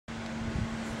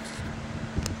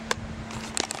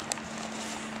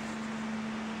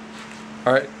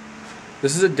Alright,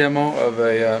 this is a demo of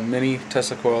a mini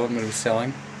Tesla coil I'm going to be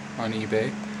selling on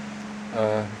eBay.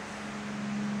 Let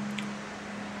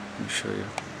me show you.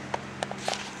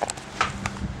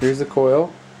 Here's the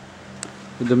coil.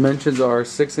 The dimensions are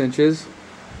 6 inches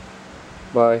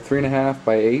by 3.5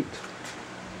 by 8.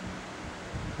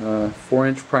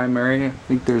 4-inch primary. I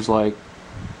think there's like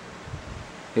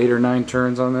 8 or 9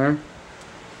 turns on there.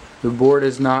 The board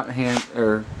is not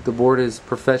the board is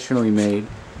professionally made.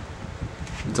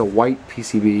 It's a white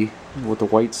PCB with a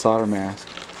white solder mask.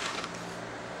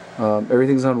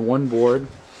 Everything's on one board.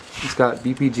 It's got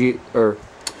BPG or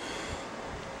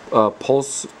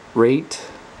pulse rate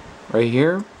right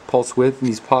here, pulse width, and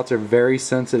these pots are very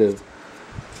sensitive.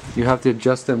 You have to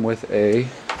adjust them with a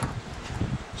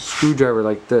screwdriver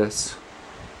like this.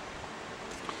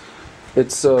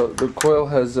 It's the coil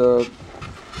has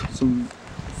some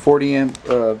 40 amp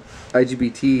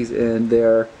IGBTs, and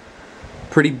they're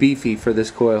pretty beefy for this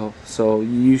coil, so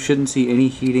you shouldn't see any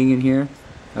heating in here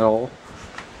at all,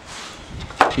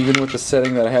 even with the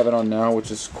setting that I have it on now,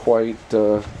 which is quite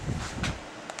I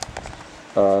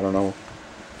don't know,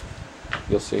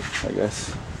 you'll see, I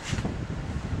guess.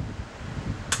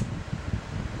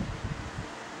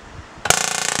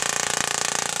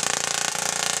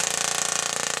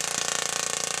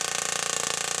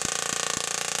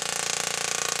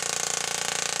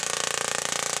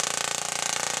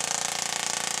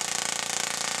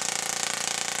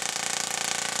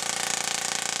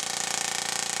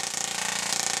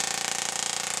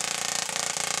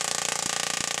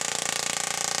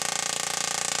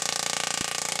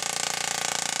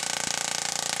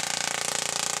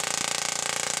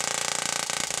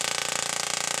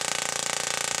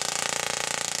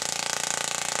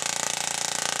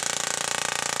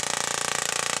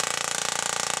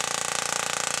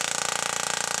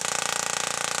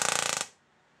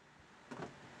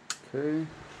 Okay,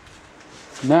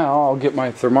 now I'll get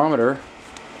my thermometer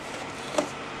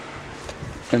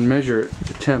and measure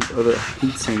the temp of the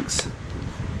heat sinks.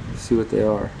 See what they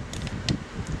are.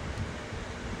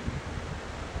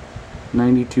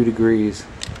 92 degrees.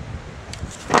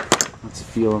 Let's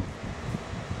feel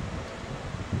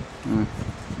them.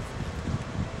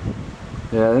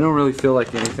 Yeah, they don't really feel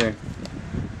like anything.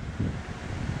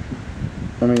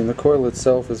 I mean, the coil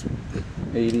itself is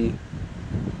 80.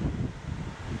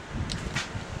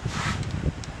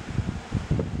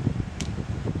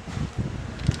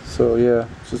 So yeah,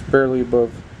 it's just barely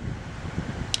above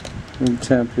room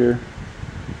temp here.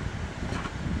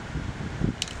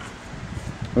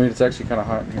 I mean, it's actually kind of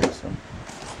hot in here, so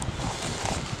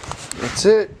that's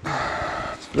it.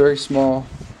 It's very small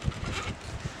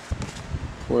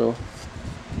coil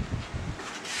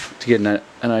to get an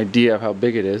idea of how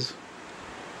big it is.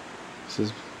 This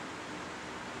is